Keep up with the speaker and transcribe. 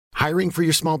Hiring for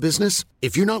your small business?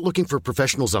 If you're not looking for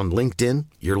professionals on LinkedIn,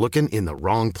 you're looking in the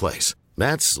wrong place.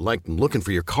 That's like looking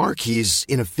for your car keys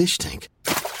in a fish tank.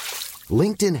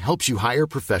 LinkedIn helps you hire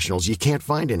professionals you can't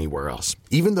find anywhere else,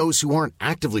 even those who aren't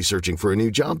actively searching for a new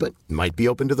job but might be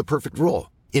open to the perfect role.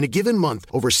 In a given month,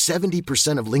 over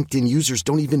 70% of LinkedIn users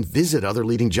don't even visit other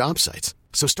leading job sites.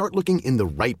 So start looking in the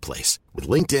right place. With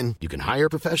LinkedIn, you can hire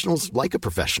professionals like a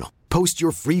professional. Post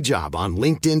your free job on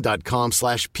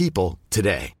linkedin.com/people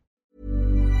today.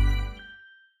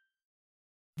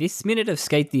 This minute of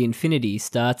Skate the Infinity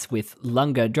starts with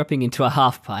Lunga dropping into a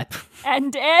half pipe.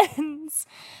 And ends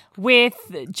with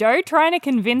Joe trying to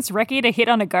convince Reki to hit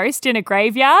on a ghost in a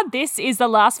graveyard. This is the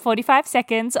last 45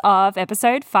 seconds of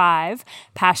episode 5,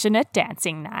 Passionate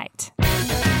Dancing Night.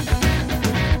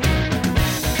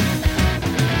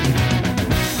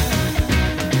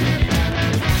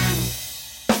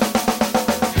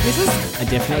 This is... I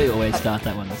definitely always start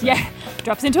that one. Yeah,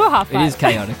 drops into a half pipe. It is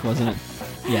chaotic, wasn't it?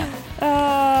 Yeah.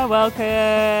 Welcome.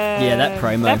 Yeah, that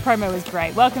promo. That promo was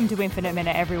great. Welcome to Infinite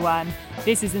Minute, everyone.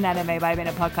 This is an Anime by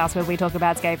Minute podcast where we talk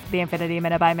about Skate the Infinity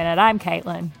minute by minute. I'm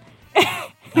Caitlin.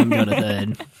 I'm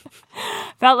Jonathan.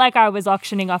 Felt like I was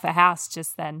auctioning off a house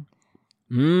just then.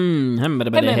 Do they actually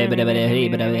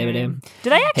say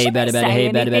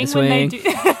anything when they do?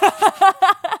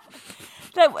 Do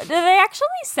they actually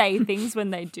say things when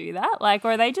they do that? Like,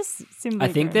 or are they just simply?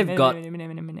 I think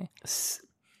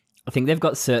they've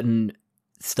got certain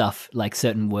stuff, like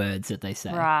certain words that they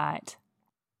say. Right.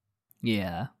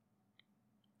 Yeah.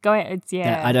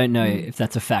 Yeah. I don't know if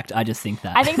that's a fact. I just think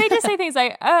that. I think they just say things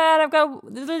like, and I've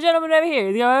got the gentleman over here,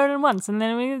 he's going to once, and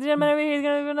then the gentleman over here is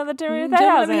going to do another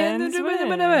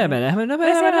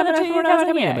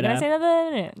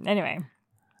 2,000. Anyway.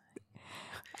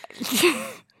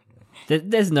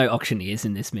 There's no auctioneers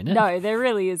in this minute. No, there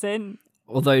really isn't.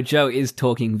 Although Joe is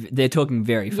talking, they're talking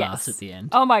very fast at the end.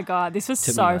 Oh my God, this was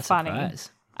so funny.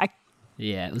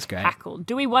 Yeah, it was great. Cackled.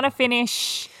 Do we want to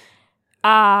finish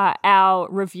our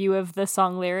review of the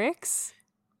song lyrics?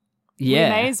 Yeah.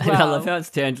 We may as well. I love how it's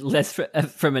turned less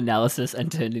from analysis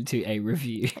and turned into a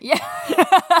review. Yeah.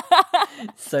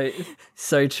 So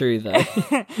true though.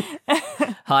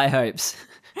 High hopes.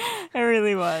 It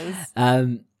really was.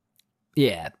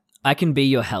 Yeah. I can be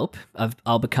your help.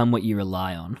 I'll become what you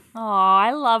rely on. Oh,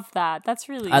 I love that. That's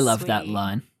really sweet. I love that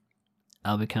line.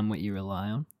 I'll become what you rely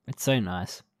on. It's so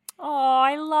nice. Oh,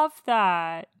 I love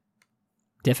that.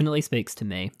 Definitely speaks to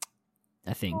me,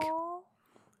 I think. Aww.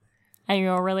 And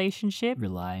your relationship?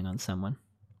 Relying on someone.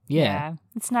 Yeah.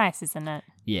 It's nice, isn't it?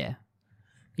 Yeah.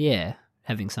 Yeah.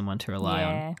 Having someone to rely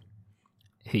on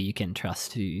who you can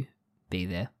trust to be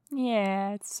there.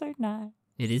 Yeah, it's so nice.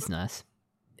 It is nice.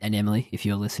 And Emily, if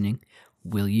you're listening,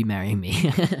 will you marry me?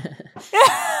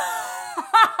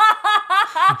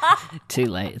 Too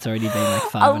late. It's already been like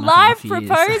 5.5 years. A live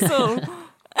proposal.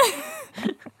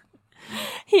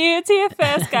 Here to your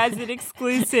first, guys, an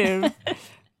exclusive.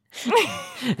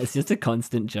 It's just a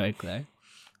constant joke, though.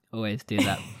 Always do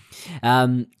that.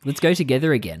 Let's go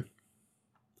together again.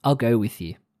 I'll go with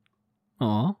you.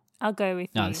 Aw. I'll go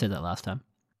with you. No, I said that last time.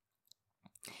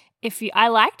 I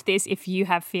liked this. If you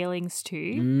have feelings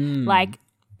too, like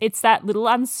it's that little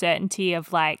uncertainty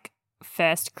of like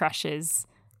first crushes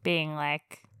being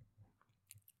like,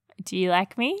 "Do you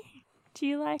like me? Do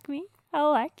you like me? I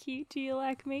like you. Do you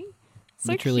like me?"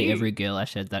 So literally cute. every girl I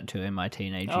said that to in my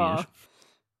teenage years.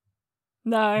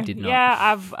 No, did not.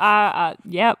 Yeah,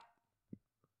 yep.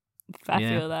 I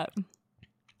feel that.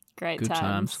 Great Good times.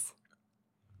 times.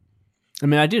 I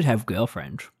mean, I did have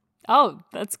girlfriends. Oh,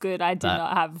 that's good. I did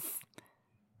not have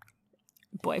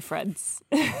boyfriends.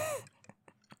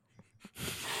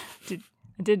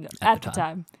 Did at the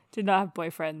time. Did not have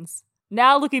boyfriends.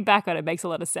 Now looking back on it makes a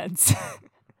lot of sense.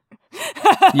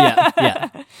 Yeah.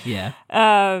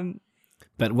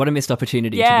 But what a missed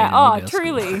opportunity to be in all-girls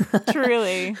truly, school.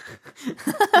 truly.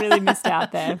 Really missed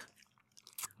out there.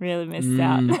 Really missed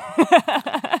out.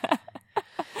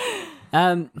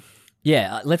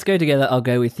 Yeah, let's go together. I'll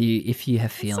go with you if you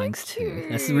have feelings too.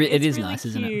 It is really nice,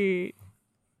 isn't it?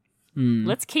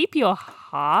 Let's keep your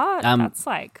heart. That's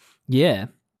like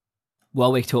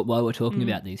While we're talking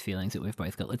about these feelings that we've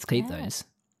both got, let's keep those.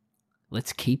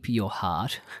 Let's keep your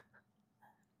heart,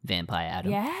 Vampire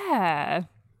Adam. Yeah.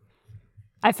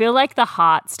 I feel like the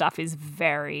heart stuff is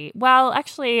very well.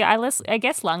 Actually, I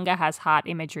guess Lunga has heart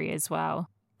imagery as well.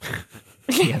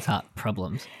 He has heart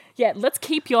problems. Yeah, let's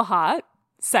keep your heart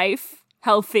safe,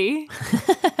 healthy.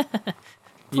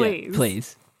 Please. Yeah,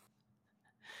 please.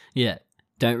 Yeah.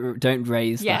 Don't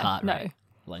raise the heart rate,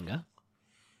 Lunga.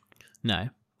 No.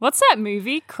 What's that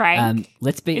movie? Crank?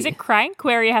 Is it Crank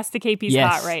where he has to keep his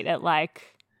heart rate at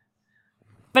like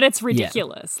But it's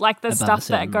ridiculous. Like the Above a stuff that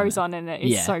certain goes limit. on in it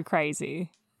is Yeah. so crazy.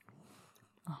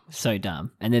 So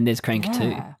dumb. And then there's Crank 2,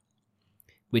 Yeah.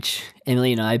 which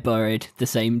Emily and I borrowed the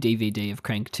same DVD of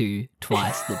Crank 2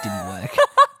 twice that didn't work.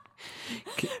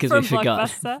 Because we From forgot.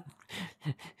 Blockbuster.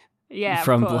 Yeah,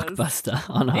 From of course. Blockbuster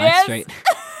on High Yes. Street.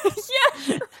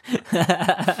 Yeah.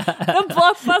 The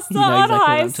Blockbuster You know on exactly what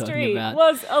High I'm talking Street about.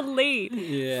 was elite.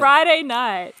 Yeah. Friday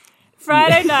night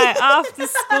after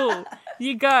school,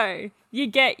 you go, you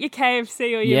get your KFC or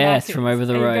your Yes, Macca's, from over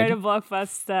the and road. You go to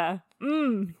Blockbuster.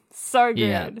 So good.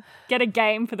 Yeah. Get a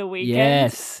game for the weekend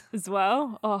Yes. as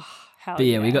well. Oh, hell But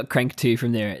yeah, we got Crank 2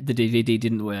 from there. The DVD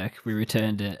didn't work. We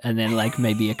returned it. And then like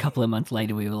maybe a couple of months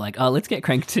later we were like, oh, let's get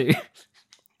Crank 2.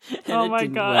 And Oh it my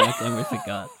didn't God. work and we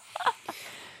forgot.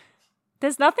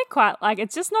 There's nothing quite like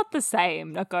it's just not the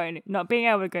same. Not being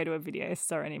able to go to a video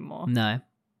store anymore. No.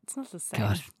 It's not the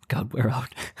same. God, we're old.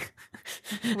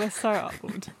 We're so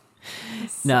old.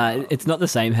 No, it's not the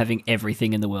same having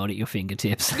everything in the world at your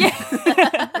fingertips.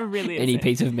 It really is. Any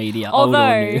piece of media, old or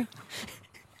Although new.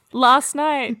 last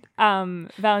night,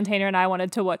 Valentina and I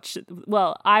wanted to watch.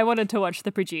 Well, I wanted to watch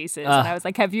The Producers, and I was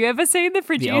like, "Have you ever seen The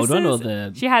Producers?" The old one or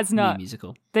the She has new not.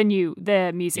 musical? The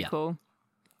musical.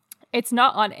 It's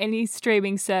not on any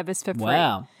streaming service for free.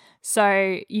 Wow.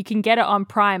 So you can get it on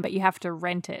Prime, but you have to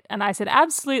rent it. And I said,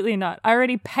 absolutely not. I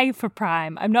already pay for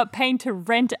Prime. I'm not paying to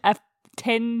rent a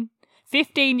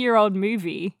 15-year-old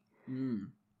movie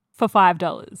for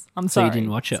 $5. I'm So sorry. you didn't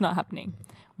watch it? It's not happening.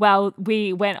 Well,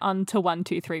 we went on to 1,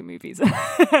 2, 3 movies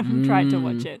and tried to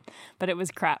watch it, but it was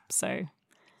crap. So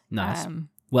Nice. we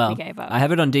Well, gave up. I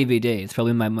have it on DVD. It's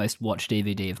probably my most watched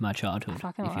DVD of my childhood, if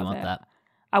fucking you love want it. that.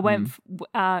 I went,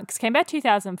 because came out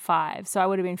 2005, so I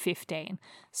would have been 15.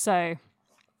 So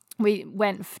we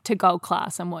went to Gold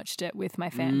Class and watched it with my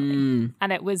family.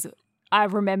 And it was, I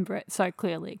remember it so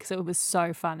clearly because it was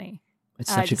so funny.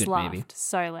 It's And I such a just good laughed movie.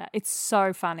 so loud. It's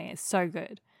so funny. It's so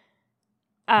good.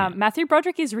 Matthew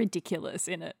Broderick is ridiculous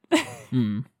in it.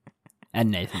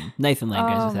 And Nathan. Nathan Lane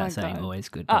goes Oh without my saying, God. always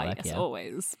good. Oh, But yes, yeah.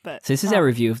 always. But So this is our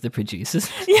review of The Producers,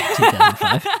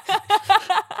 2005.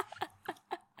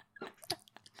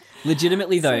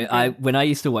 Legitimately though, when I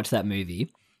used to watch that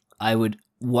movie, I would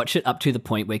watch it up to the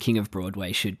point where King of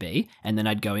Broadway should be, and then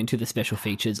I'd go into the special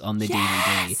features on the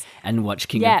DVD and watch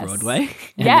King of Broadway.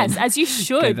 and yes, then as you go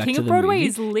should. back King to of the Broadway movie.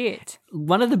 is lit.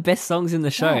 One of the best songs in the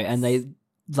show, Yes. and they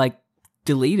like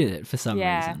deleted it for some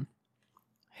Yeah. reason.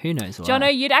 Who knows why?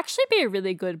 Jono, you'd actually be a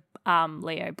really good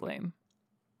Leo Bloom.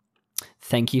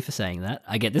 Thank you for saying that.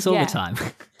 I get this all Yeah. the time.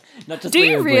 Not just Do you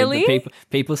Leo Bloom, really? but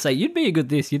people say you'd be a good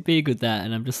this, you'd be a good that,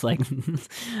 and I'm just like,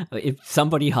 if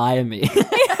somebody hire me,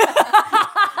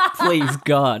 please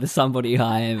God, somebody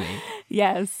hire me.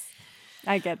 Yes,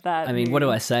 I get that. I mean, what do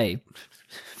I say?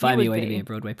 Find me a would way to be. be a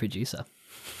Broadway producer.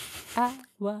 I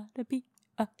wanna be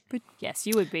a yes,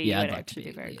 you would be. Yeah, you I'd would like to actually be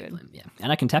be very Leo good. Bloom, yeah,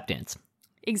 and I can tap dance.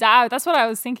 Exactly. That's what I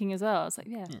was thinking as well. I was like,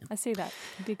 yeah. I see that.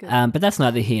 It'd be good. But that's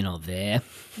neither here nor there.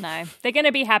 No, they're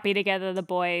gonna be happy together. The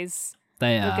boys.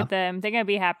 They Look are. at them. They're gonna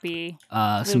be happy.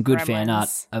 Some good fan art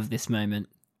gremlins. of this moment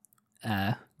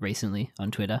recently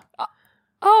on Twitter.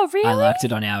 Oh, really? I liked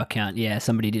it on our account. Yeah,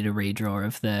 somebody did a redraw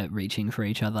of the reaching for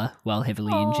each other while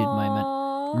heavily injured moment.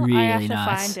 Aw, Really I have to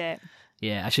nice. find it.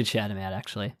 Yeah, I should shout him out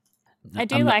actually. I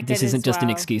do like This it isn't as just an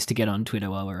well. excuse to get on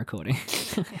Twitter while we're recording.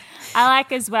 I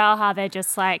like as well how they're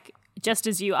just like, just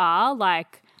as you are,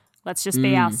 like, let's just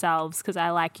be ourselves because I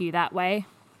like you that way.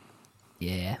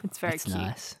 Yeah, It's very that's cute.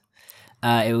 nice.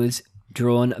 It was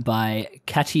drawn by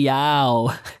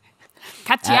Katiao,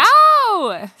 Katiao!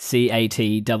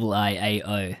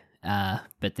 Catiiao.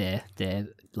 But their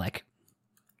like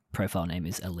profile name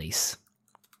is Elise.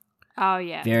 Oh,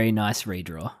 yeah. Very nice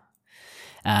redraw.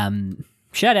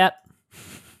 Shout out.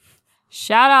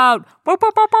 Shout out. Bow,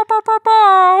 bow, bow, bow, bow, bow,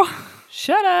 bow.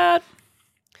 Shout out.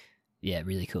 Yeah,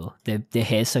 really cool. Their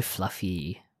hair's so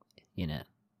fluffy in it.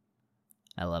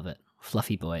 I love it.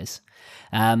 Fluffy boys.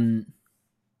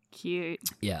 Cute.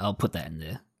 Yeah, I'll put that in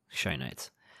the show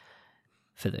notes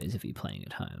for those of you playing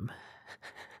at home.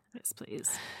 Yes, please.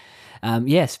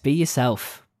 Yes, be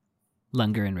yourself,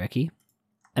 Lunga and Reki.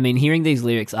 I mean, hearing these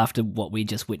lyrics after what we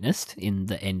just witnessed in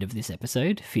the end of this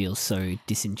episode feels so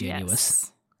disingenuous.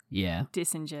 Yes. Yeah.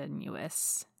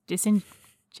 Disingenuous.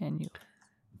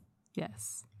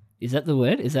 Yes. Is that the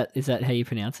word? Is that how you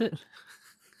pronounce it?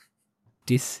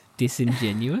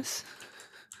 Disingenuous?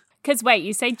 Because wait,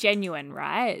 you say genuine,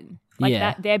 right? Like Yeah.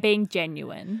 that they're being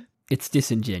genuine. It's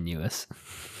disingenuous.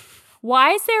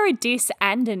 Why is there a dis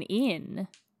and an in?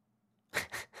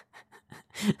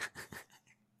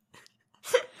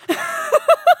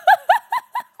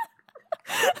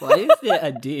 Why is there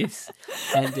a dis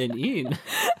and an in?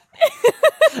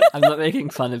 I'm not making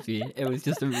fun of you. It was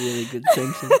just a really good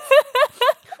sentence.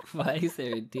 Why is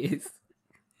there a dis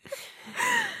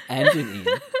and an in?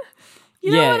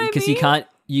 You know what I because mean?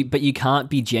 you can't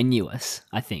be genuous,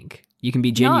 I think. You can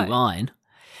be genuine.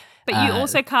 But you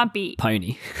also can't be...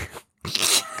 Pony.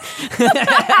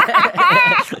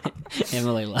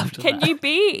 Emily loved that. Can you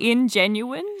be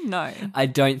ingenuine? No. I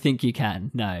don't think you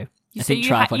can. No. I So think you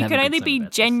Tripod you have a can good only song be about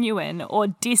this. genuine or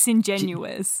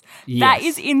disingenuous. Yes. That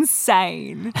is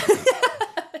insane.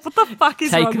 What the fuck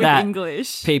is Take wrong that, with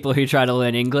English? People who try to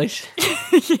learn English.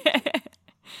 Yeah.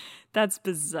 That's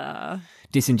bizarre.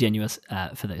 Disingenuous,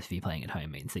 for those of you playing at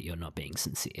home, means that you're not being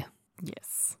sincere.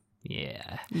 Yes.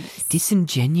 Yeah.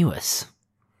 Disingenuous.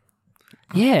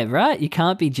 Yeah, right? You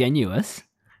can't be genuous.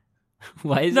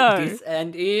 Why is No. it dis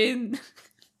and in?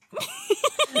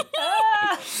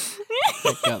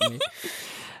 That got me.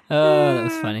 Oh, that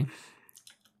was funny.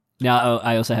 Now,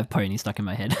 I also have Pony stuck in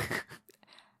my head.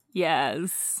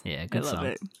 Yes. Yeah, good I love song.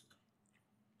 it.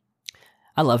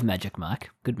 I love Magic Mike.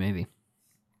 Good movie.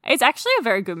 It's actually a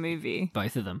very good movie.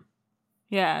 Both of them.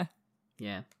 Yeah.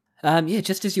 Yeah.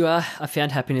 Just as you are, I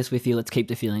found happiness with you. Let's keep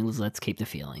the feelings. Let's keep the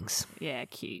feelings. Yeah,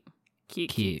 cute.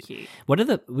 Cute. What are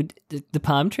the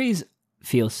palm trees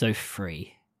feel so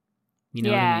free? You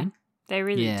know what I mean? They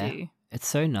really Yeah. do. It's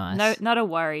so nice. No, not a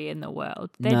worry in the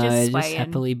world. They're no, just swaying.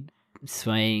 happily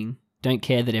swaying. Don't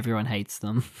care that everyone hates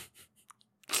them.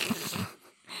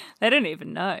 They don't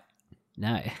even know.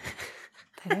 No.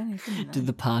 They don't even know. Do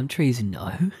the palm trees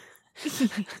know? Do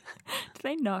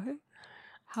they know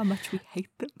how much we hate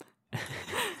them?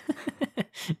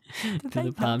 Do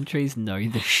the palm trees know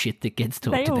the shit that gets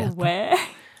talked They about? them? aware?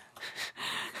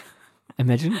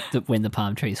 Imagine when the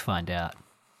palm trees find out.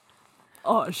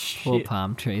 Oh, Poor shit.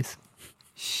 palm trees.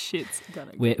 Shit's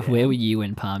gonna Where were you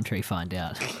when palm tree find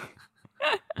out?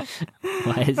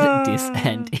 Why is it dis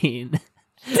and in?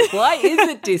 Why is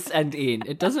it dis and in?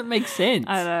 It doesn't make sense.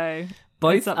 I know.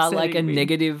 Both It's are like a upsetting me.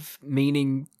 negative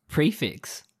meaning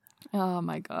prefix. Oh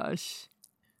my gosh.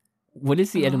 What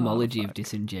is the etymology of fuck.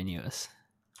 disingenuous?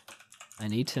 I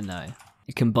need to know.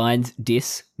 It combines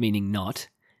dis, meaning not,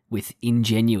 with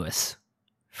ingenuous,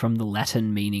 from the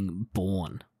Latin meaning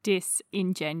born.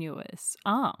 Disingenuous.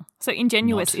 Oh, so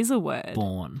ingenuous Not is a word.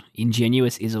 Born.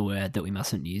 Ingenuous is a word that we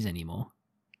mustn't use anymore.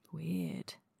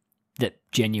 Weird. That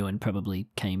genuine probably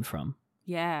came from.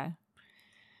 Yeah.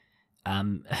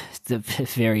 It's a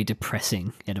very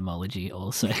depressing etymology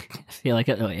also. I feel like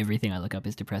everything I look up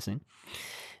is depressing.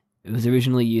 It was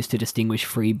originally used to distinguish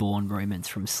free-born Romans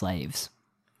from slaves,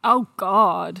 Oh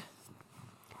God.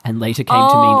 and later came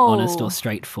to mean Oh. honest or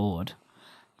straightforward.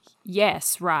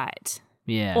 Yes, right.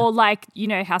 Yeah. Or like, you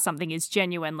know how something is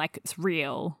genuine, like it's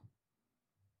real.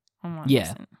 Oh,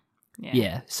 Yeah. Yeah.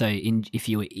 Yeah, so if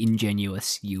you were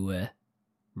ingenuous, you were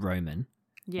Roman.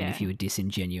 Yeah. And if you were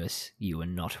disingenuous, you were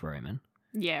not Roman.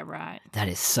 Yeah, right. That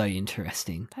is so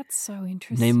interesting. That's so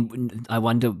interesting. Then I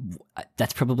wonder,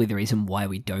 that's probably the reason why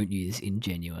we don't use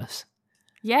ingenuous.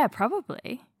 Yeah,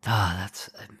 probably. Ah, that's,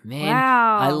 man,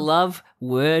 Wow. I love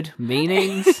word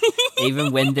meanings,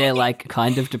 even when they're like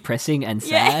kind of depressing and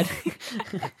Yeah.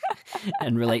 sad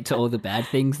and relate to all the bad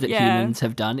things that Yeah. humans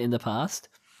have done in the past.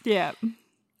 Yeah.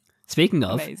 Speaking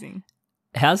of, Amazing.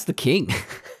 how's the king?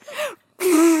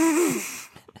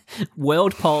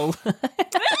 World poll.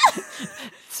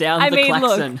 Sound I the mean, look,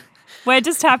 klaxon. We're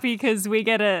just happy because we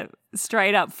get a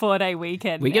straight up 4-day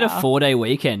weekend. We get a now. 4-day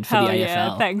weekend for Hell the AFL.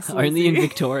 yeah, thanks, Only in Lizzie.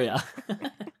 Victoria.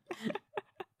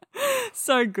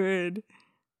 So good.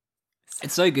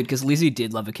 It's so good because Lizzie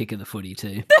did love a kick of the footy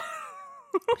too.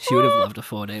 She would have loved a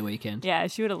 4-day weekend. Yeah,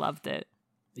 she would have loved it.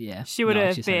 Yeah. She would No,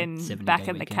 have she's had a been 7-day back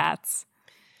in the weekend. cats.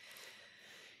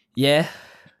 Yeah.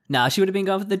 Nah, she would have been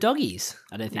going for the doggies.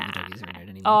 I don't think the Nah. doggies are around Oh,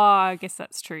 anymore. I guess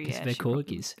that's true. Because Yeah, they're she probably-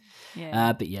 corgis.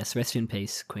 Yeah. But yes, rest in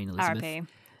peace, Queen Elizabeth. R.I.P.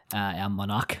 Our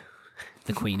monarch,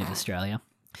 the Queen of Australia.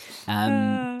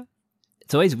 Uh,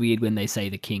 It's always weird when they say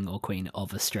the King or Queen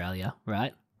of Australia,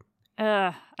 right?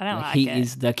 I don't like he it.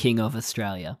 is the King of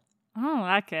Australia. I don't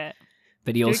like it.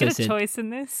 But he Do we also get a said choice in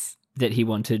this? that he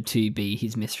wanted to be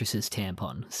his mistress's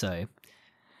tampon. So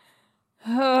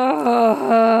I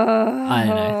I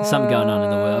don't know, something going on in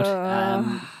the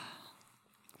world.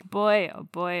 Boy, oh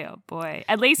boy, oh boy.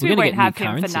 At least We're we gonna won't get new have him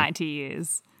for currency. 90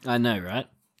 years. I know, right?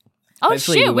 Oh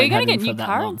Hopefully shit, we we're won't going to have him get new for that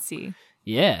long. currency.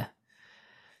 Yeah.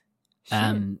 Shit.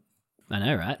 I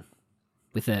know, right?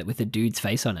 With a dude's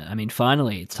face on it. I mean,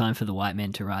 finally, it's time for the white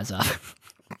men to rise up.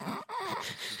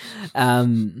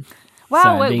 Wow,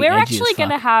 sorry, I'm being we're edgy actually as going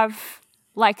to fuck. have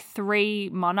like 3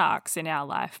 monarchs in our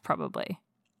life, probably.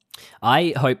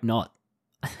 I hope not.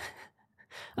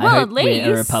 I Well, hope at least.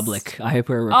 we're a republic. I hope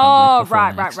we're a republic. Oh, before the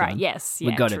right. next one. Yes, we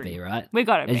yeah, got to true. be, right? We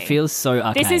got to be. It feels so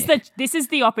archaic. This is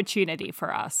the opportunity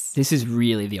for us. This is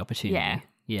really the opportunity. Yeah.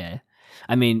 Yeah.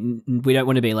 I mean, we don't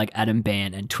want to be like Adam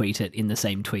Ban and tweet it in the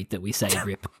same tweet that we say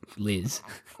rip Liz.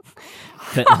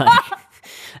 But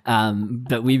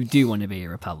but we do want to be a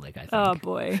republic, I think. Oh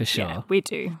boy. For sure. Yeah, we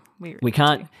do. We really We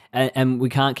can't, do. and we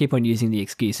can't keep on using the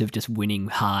excuse of just winning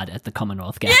hard at the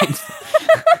Commonwealth Games.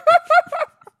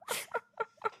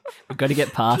 We've got to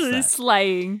get past that.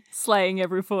 Slaying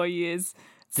every 4 years.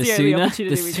 It's The only sooner,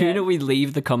 opportunity the we sooner get. we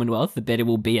leave the Commonwealth, the better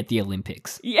we'll be at the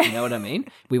Olympics. Yeah. You know what I mean?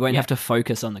 We won't have to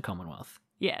focus on the Commonwealth.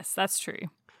 Yes, that's true.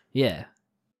 Yeah.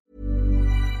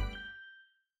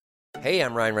 Hey,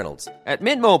 I'm Ryan Reynolds. At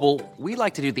Mint Mobile, we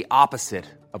like to do the opposite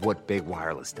of what Big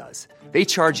Wireless does. They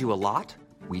charge you a lot,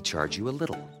 we charge you a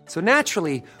little. So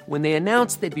naturally, when they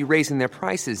announced they'd be raising their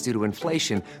prices due to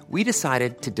inflation, we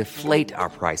decided to deflate our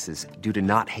prices due to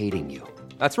not hating you.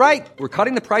 That's right. We're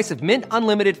cutting the price of Mint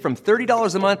Unlimited from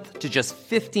 $30 a month to just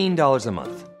 $15 a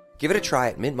month. Give it a try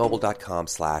at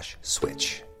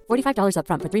mintmobile.com/switch. $45 up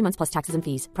front for 3 months plus taxes and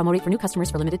fees. Promo rate for new customers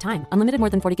for limited time. Unlimited more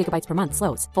than 40 gigabytes per month.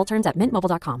 Slows full terms at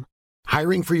mintmobile.com.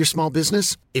 Hiring for your small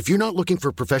business? If you're not looking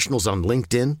for professionals on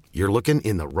LinkedIn, you're looking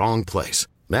in the wrong place.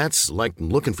 That's like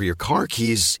looking for your car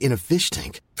keys in a fish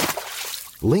tank.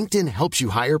 LinkedIn helps you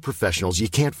hire professionals you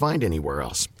can't find anywhere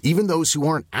else, even those who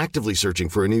aren't actively searching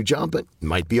for a new job but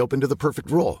might be open to the perfect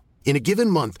role. In a given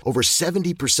month, over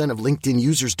 70% of LinkedIn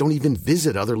users don't even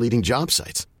visit other leading job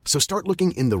sites. So start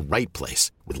looking in the right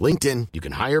place. With LinkedIn, you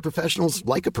can hire professionals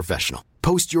like a professional.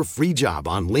 Post your free job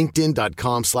on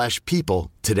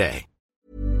linkedin.com/people today.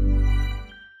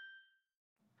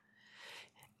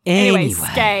 Anyway,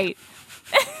 skate.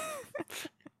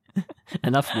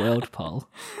 Enough world poll.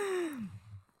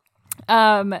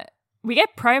 We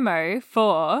get promo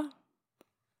for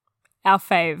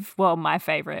my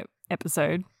favorite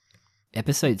episode.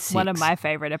 Episode 6. One of my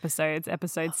favorite episodes,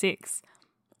 episode 6.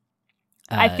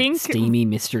 I think Steamy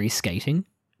Mystery Skating.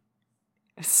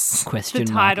 Question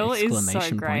the mark, title is so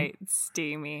exclamation great. point.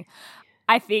 Steamy.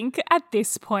 I think at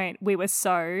this point we were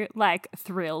so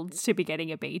thrilled to be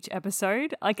getting a beach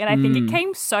episode. And I think it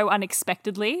came so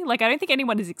unexpectedly. I don't think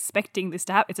anyone is expecting this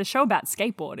to happen. It's a show about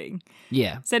skateboarding.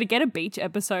 Yeah. So to get a beach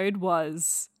episode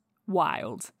was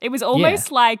wild. It was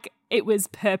almost like it was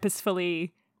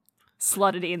purposefully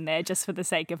slotted in there just for the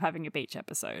sake of having a beach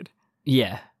episode.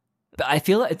 Yeah. But I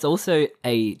feel like it's also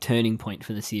a turning point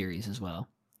for the series as well.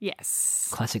 Yes.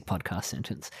 Classic podcast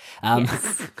sentence.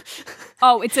 Yes.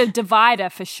 Oh, it's a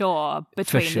divider for sure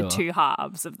between sure. the two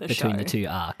halves of the show. Between the two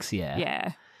arcs, yeah.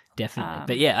 Yeah. Definitely.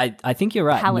 But yeah, I think you're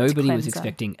right. palate Nobody was cleanser.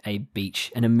 expecting a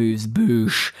beach and a moose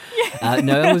boosh.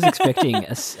 No one was expecting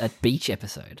a beach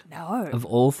episode. No. Of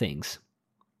all things.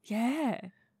 Yeah.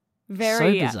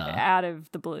 Very So bizarre. out of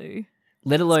the blue.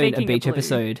 Let alone Speaking a of beach blue.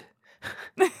 episode.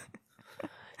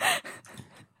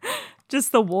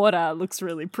 Just the water looks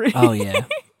really pretty. Oh, yeah.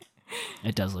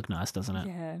 It does look nice, doesn't it?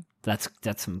 Yeah. That's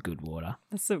some good water.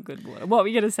 That's some good water. What were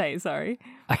you going to say? Sorry.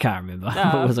 I can't remember.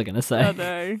 What was I going to say? Oh,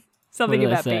 no. Something What did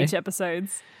I about say? beach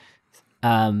episodes.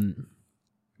 No,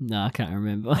 I can't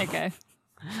remember. Okay.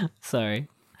 Sorry.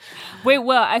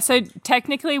 So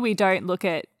technically we don't look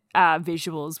at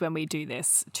visuals when we do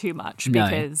this too much No.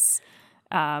 because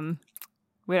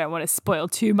we don't want to spoil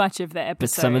too much of the episode. But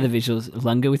some of the visuals,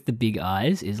 Lunga with the big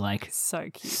eyes is so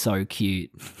cute. so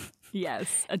cute.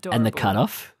 Yes, adorable. And the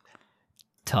cutoff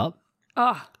top.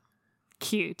 Oh,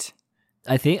 cute.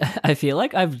 I feel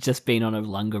like I've just been on a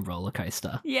Lunga roller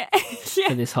coaster Yeah. for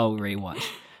Yeah. this whole rewatch.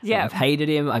 Yeah. I've hated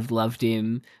him. I've loved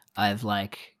him. I've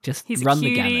just He's run a the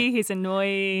cutie. gamut. He's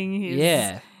annoying. He's,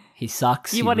 Yeah, he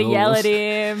sucks. You he want to yell rules, at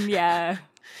him. Yeah.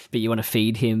 but you want to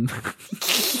feed him.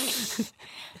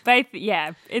 But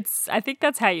I think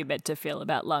that's how you're meant to feel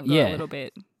about Lunga Yeah. a little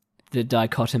bit. The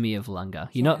dichotomy of Lunga.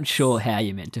 You're not sure how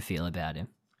you're meant to feel about him.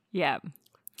 Yeah.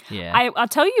 Yeah. I'll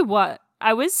tell you what,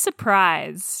 I was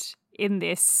surprised in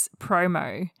this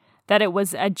promo that it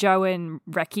was a Joe and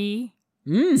Reki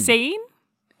scene.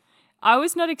 I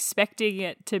was not expecting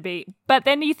it to be, but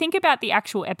then you think about the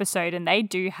actual episode and they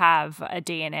do have a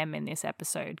D&M in this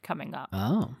episode coming up.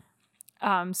 Oh,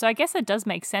 So I guess it does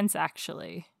make sense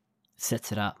actually.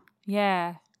 sets it up.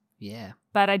 Yeah. Yeah.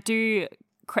 But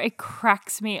it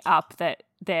cracks me up that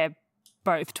they're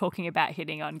both talking about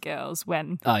hitting on girls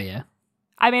when, Oh, yeah.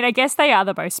 I mean, I guess they are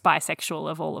the most bisexual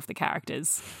of all of the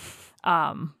characters.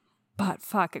 But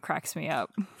fuck, it cracks me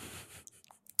up.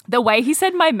 The way he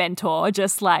said my mentor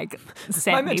just sent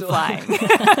me mentor. flying.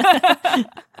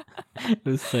 It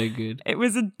was so good. It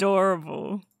was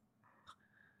adorable.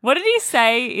 What did he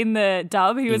say in the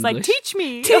dub? He was like, English. teach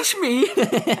me. Teach me.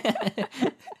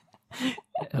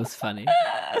 It was funny.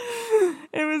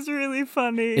 It was really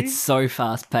funny. It's so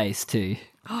fast paced too.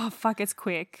 Oh, fuck, it's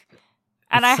quick.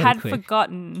 And It's I so had quick.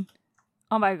 forgotten.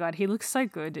 Oh my God, he looks so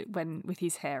good when with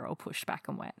his hair all pushed back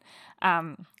and wet.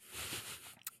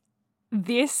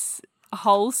 This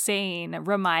whole scene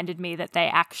reminded me that they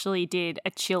actually did a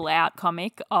chill out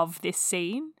comic of this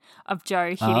scene of Joe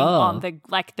hitting on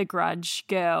the grudge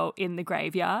girl in the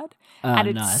graveyard. And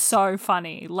it's nice. so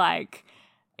funny. Like,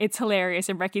 it's hilarious.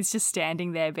 And Recky's just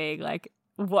standing there being like,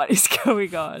 what is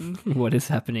going on? What is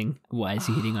happening? Why is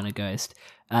he hitting on a ghost?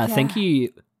 Thank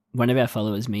you, one of our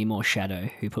followers, Memore Shadow,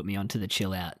 who put me onto the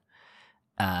chill out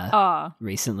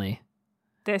recently.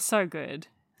 They're so good.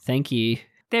 Thank you.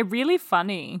 They're really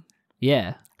funny.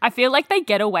 Yeah. I feel like they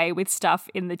get away with stuff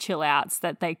in the chill outs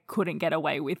that they couldn't get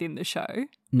away with in the show.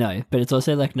 No, but it's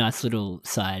also like nice little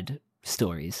side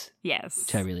stories, Yes.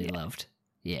 which I really loved.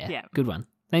 Yeah. Yeah. Good one.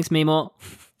 Thanks, Memore.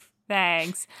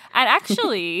 Thanks. And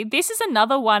actually, this is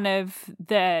another one of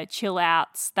the chill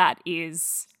outs that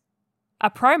is a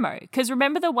promo. Because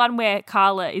remember the one where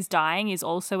Carla is dying is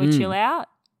also a chill out?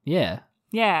 Yeah.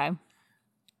 Yeah.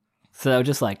 So they were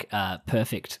just like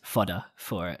perfect fodder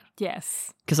for it.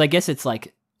 Yes. Because I guess it's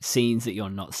like scenes that you're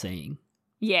not seeing.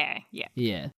 Yeah. Yeah.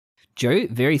 Yeah. Joe,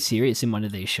 very serious in one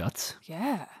of these shots.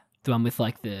 Yeah. The one with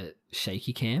like the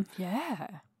shaky cam. Yeah.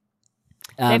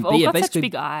 They've but all yeah, got such basically-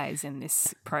 big eyes in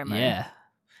this promo. Yeah.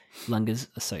 Lungas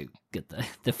are so good though.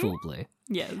 They're full blue.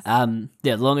 Yes.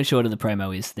 The long and short of the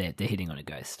promo is they're hitting on a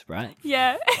ghost, right?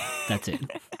 Yeah. That's it.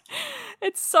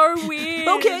 It's so weird.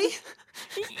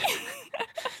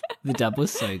 The dub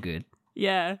was so good.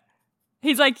 Yeah.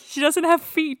 He's like, she doesn't have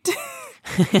feet.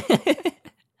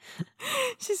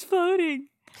 She's floating.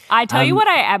 I tell you what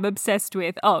I am obsessed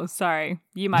with. Oh, sorry.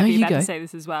 You might No, be you about go. to say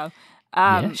this as well.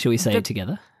 Yeah. Shall we say it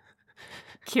together?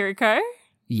 Kiriko?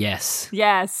 Yes.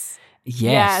 Yes.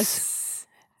 Yes.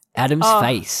 Adam's Oh.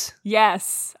 face.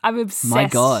 Yes. I'm obsessed My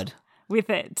God. with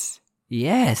it.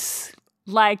 Yes.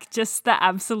 Like, just the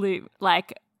absolute,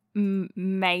 like,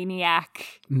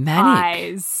 maniac Manic.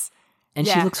 eyes. And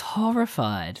she Yeah. looks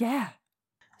horrified. Yeah.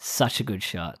 Such a good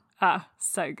shot. Ah,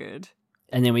 so good.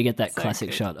 And then we get that So classic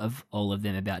good. shot of all of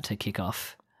them about to kick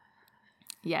off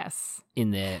Yes.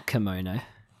 in their kimono.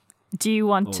 Do you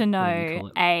want Or to whatever you know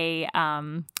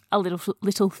call a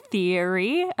little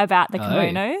theory about the Oh.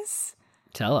 kimonos?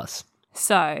 Tell us.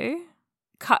 So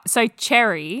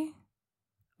Cherry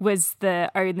was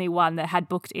the only one that had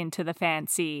booked into the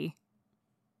fancy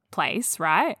place,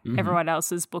 right? Mhm. Everyone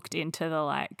else was booked into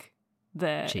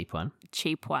the Cheap one.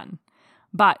 cheap one.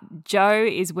 But Joe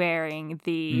is wearing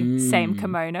the same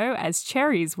kimono as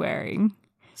Cherry's wearing,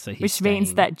 So he's which means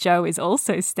staying- that Joe is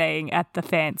also staying at the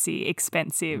fancy,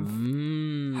 expensive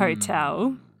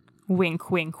hotel.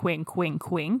 Wink, wink, wink, wink,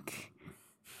 wink.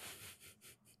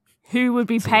 Who would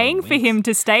be a lot of paying for winks. him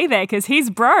to stay there because he's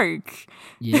broke?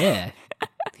 Yeah.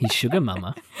 He's sugar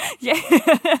mama. Yeah.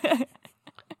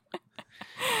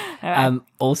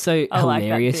 Also I like that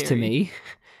hilarious to theory. me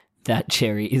that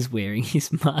Cherry is wearing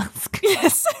his mask.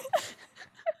 Yes.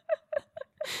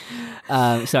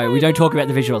 Sorry, we don't talk about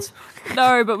the visuals.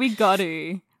 No, but we got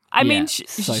to. I mean,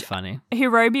 so funny.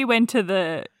 Hiromi went to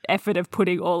the effort of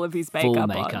putting all of his makeup Full on.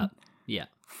 makeup. Yeah.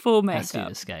 Full Has to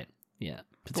makeup. skate. Yeah.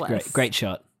 It's Bless. a great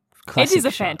shot. It Classic is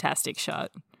a shot. fantastic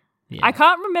shot. Yeah. I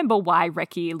can't remember why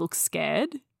Reki looks scared,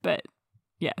 but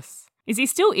yes. Is he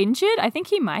still injured? I think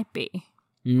he might be.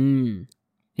 He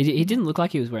didn't look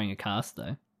like he was wearing a cast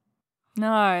though.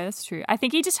 No, that's true. I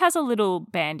think he just has a little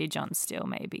bandage on still,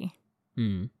 maybe.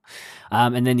 And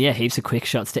then heaps of quick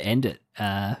shots to end it.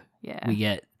 Yeah. We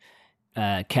get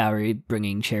Kaoru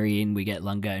bringing Cherry in. We get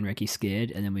Lunga and Reki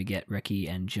scared, and then we get Reki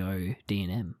and Joe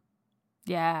D&M.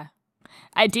 Yeah.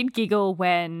 I did giggle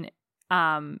when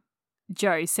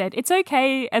Joe said, it's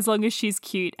okay as long as she's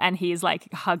cute, and he's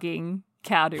like hugging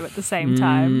Kaoru at the same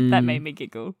time. That made me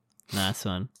giggle. Nice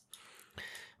one.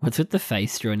 What's with the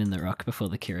face drawn in the rock before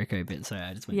the Kiriko bit? Sorry,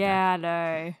 I just went back. Yeah, I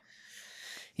know.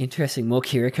 Interesting. More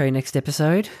Kiriko next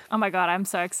episode. Oh my God, I'm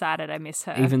so excited. I miss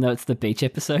her. Even though it's the beach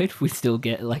episode, we still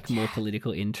get like more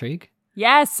political intrigue.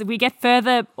 Yes, we get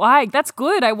further. Why? That's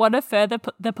good. I want to further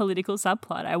the political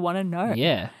subplot. I want to know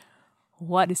Yeah.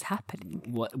 what is happening.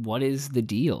 What is the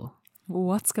deal?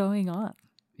 What's going on?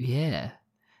 Yeah.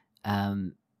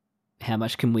 How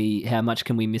much can we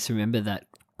misremember that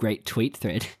great tweet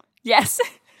thread Yes.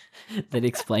 that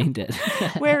explained it?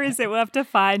 Where is it? We'll have to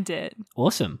find it.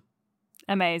 Awesome.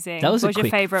 Amazing. That was What's a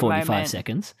quick your favorite 45 moment?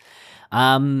 seconds.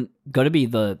 Got to be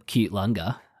the cute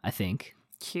Lunga, I think.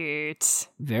 Cute.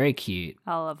 Very cute.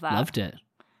 I love that. Loved it.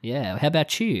 Yeah. How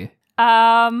about you?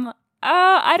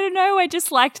 I don't know. I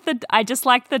just liked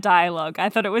the dialogue. I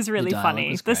thought it was really dialogue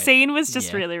funny. was The great. scene was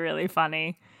just Yeah. really, really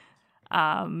funny.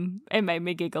 It made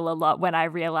me giggle a lot when I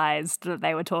realized that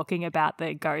they were talking about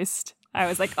the ghost. I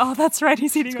was like, oh, that's right,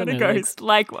 he's eating on a got no legs. ghost.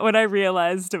 Like when I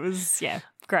realized it was,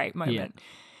 great moment.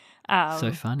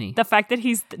 So funny. The fact that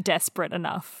he's desperate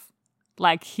enough,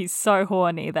 like he's so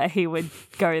horny that he would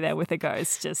go there with a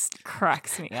ghost just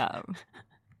cracks me up.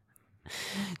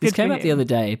 This Good came for up the him. other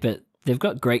day, but they've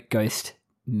got great ghost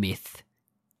myth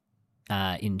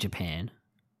in Japan.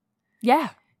 Yeah.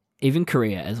 Even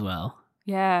Korea as well.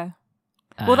 Yeah.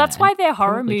 Well, that's why and their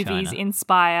horror probably movies China.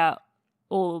 inspire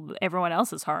everyone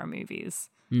else's horror movies.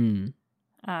 Mm,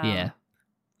 yeah.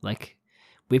 Like,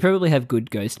 we probably have good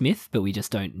ghost myth, but we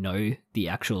just don't know the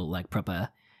actual, like, proper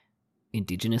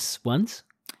indigenous ones.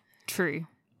 True.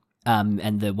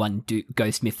 And the one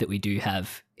ghost myth that we do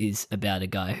have is about a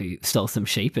guy who stole some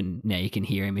sheep, and now you can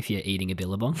hear him if you're eating a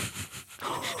billabong.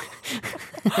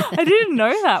 I didn't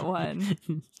know that one.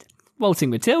 Waltzing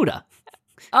Matilda.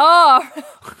 Oh,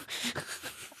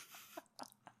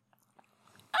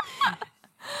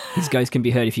 His ghost can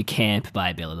be heard if you camp by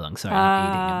a billabong. Sorry, not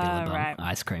eating a billabong right.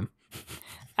 ice cream.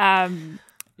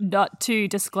 not to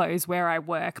disclose where I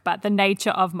work, but the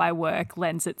nature of my work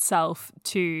lends itself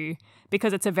to,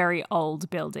 because it's a very old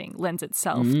building, lends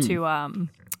itself to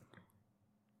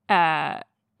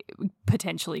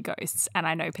potentially ghosts. And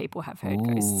I know people have heard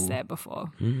ghosts there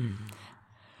before.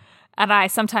 And I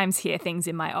sometimes hear things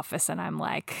in my office and I'm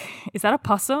like, is that a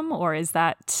possum or is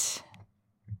that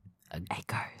a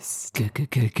ghost?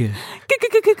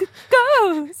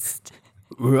 Ghost!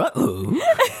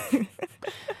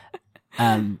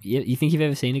 You think you've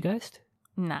ever seen a ghost?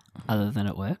 Nah. Other than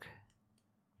at work?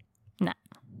 Nah.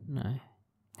 No.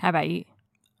 How about you?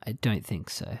 I don't think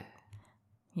so.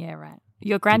 Yeah, right.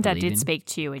 Your granddad believe did in speak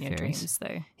to you in your fairies? dreams,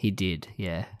 though. He did,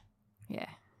 yeah. Yeah.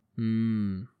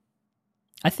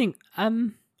 I think I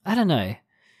don't know.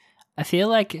 I feel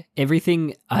like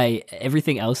everything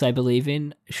else I believe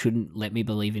in shouldn't let me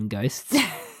believe in ghosts.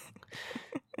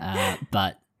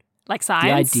 But Like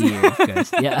science? the idea of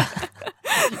ghosts, yeah.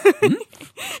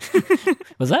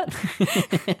 Was that?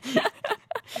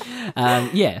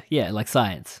 Yeah, like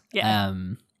science. Yeah.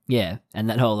 Yeah, and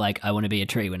that whole like I want to be a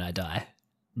tree when I die,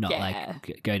 not Yeah.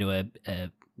 like go to a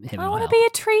heaven I or want to hell. be a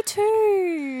tree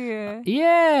too.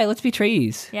 Yeah, let's be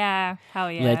trees. Yeah,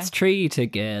 hell yeah. Let's tree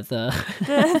together.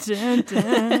 Dun, dun,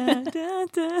 dun, dun,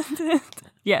 dun, dun.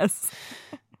 Yes.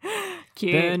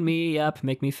 Cute. Burn me up,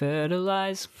 make me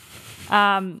fertilize.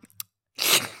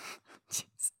 Jesus.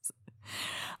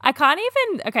 I can't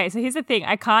even. Okay, so here's the thing.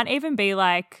 I can't even be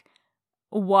like,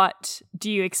 what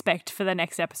do you expect for the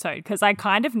next episode? Because I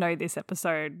kind of know this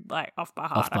episode like off by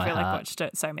heart. I feel like I watched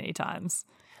it so many times.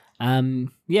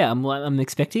 Yeah, I'm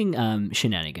expecting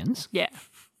shenanigans. Yeah.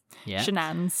 Yeah,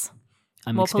 Shenanigans.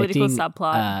 I'm more political expecting,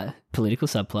 subplot. Political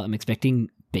subplot. I'm expecting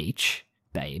beach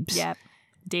babes. Yep.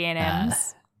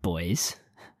 DNMs. Boys.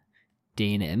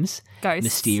 D&Ms. Ghosts.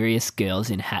 Mysterious girls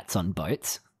in hats on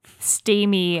boats.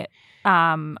 Steamy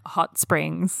hot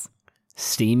springs.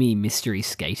 Steamy mystery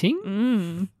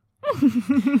skating.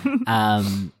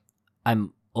 I'm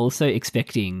also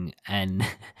expecting an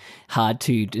hard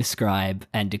to describe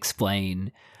and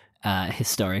explain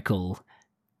historical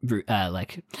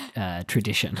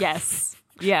tradition. Yes.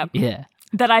 Yeah. Yeah.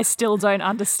 That I still don't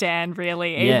understand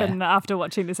really, Yeah. even after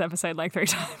watching this episode like 3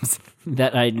 times.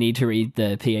 That I need to read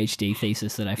the PhD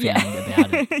thesis that I found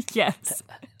about it. Yes.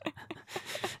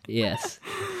 Yes.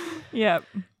 Yep.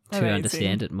 To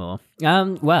understand it more.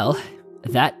 Well,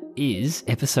 that is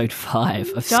episode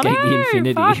 5 of Skate Jono, the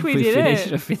Infinity. fuck, we did finished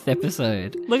it. a 5th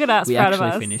episode. Look at us, We proud of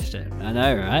actually us. finished it. I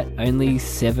know, right? Only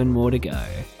 7 more to go.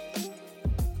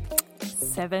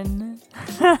 7.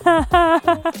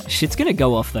 Shit's gonna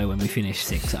go off though when we finish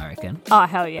 6, I reckon. Oh,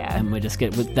 hell yeah. And we're just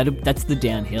that's the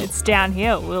downhill. It's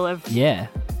downhill. We'll have Yeah.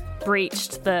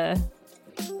 breached the,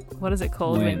 what is it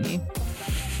called when Womb. you...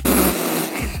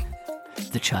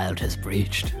 The child has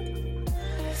breached.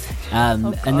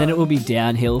 And then it will be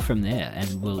downhill from there,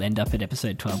 and we'll end up at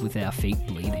episode 12 with our feet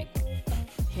bleeding.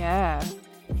 Yeah.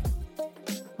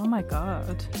 Oh my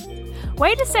god.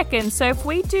 Wait a second. So if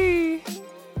we do...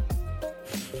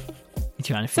 You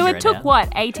trying to So figure it took, out? what,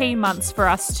 18 months for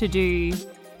us to do...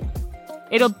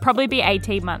 It'll probably be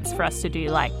 18 months for us to do,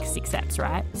 like, 6 eps,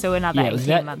 right? So another Yeah, it was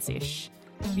 18 that- months-ish.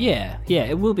 Yeah,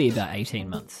 it will be about 18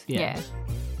 months. Yeah.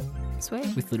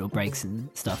 Sweet. With little breaks and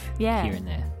stuff Yeah. here and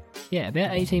there. Yeah,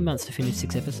 about 18 months to finish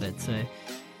 6 episodes, so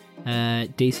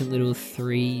decent little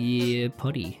 3-year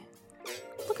potty.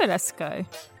 Look at us go.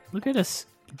 Look at us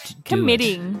do it.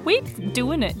 Committing. We're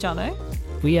doing it, Jono.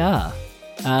 We are.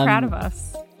 Proud of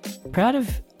us. Proud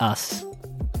of us.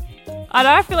 I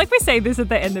know, I feel like we say this at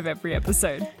the end of every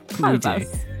episode. Proud of do.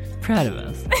 us. Proud of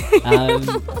us.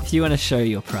 If you want to show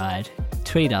your pride,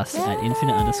 tweet us at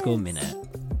infinite_minute.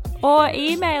 Or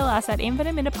email us at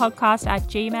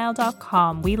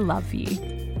infiniteminutepodcast@gmail.com. We love you.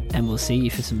 And we'll see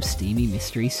you for some steamy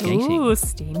mystery skating. Ooh,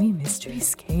 steamy mystery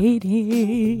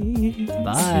skating.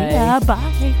 Bye. See ya,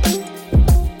 bye.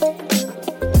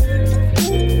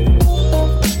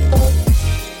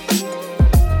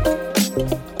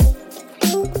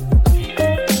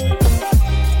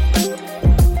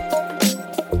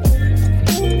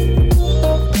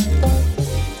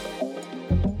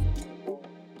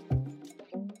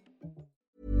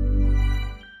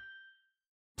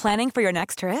 Planning for your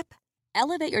next trip?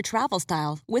 Elevate your travel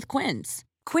style with Quince.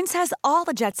 Quince has all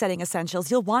the jet-setting essentials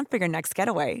you'll want for your next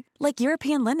getaway, like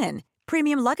European linen,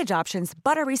 premium luggage options,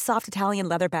 buttery soft Italian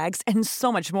leather bags, and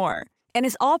so much more. And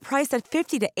is all priced at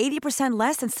 50 to 80%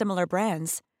 less than similar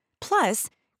brands. Plus,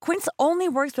 Quince only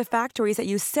works with factories that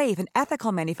use safe and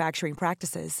ethical manufacturing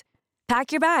practices.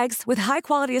 Pack your bags with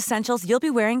high-quality essentials you'll be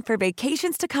wearing for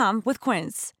vacations to come with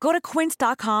Quince. Go to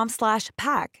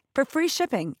quince.com/pack for free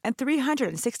shipping and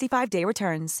 365-day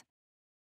returns.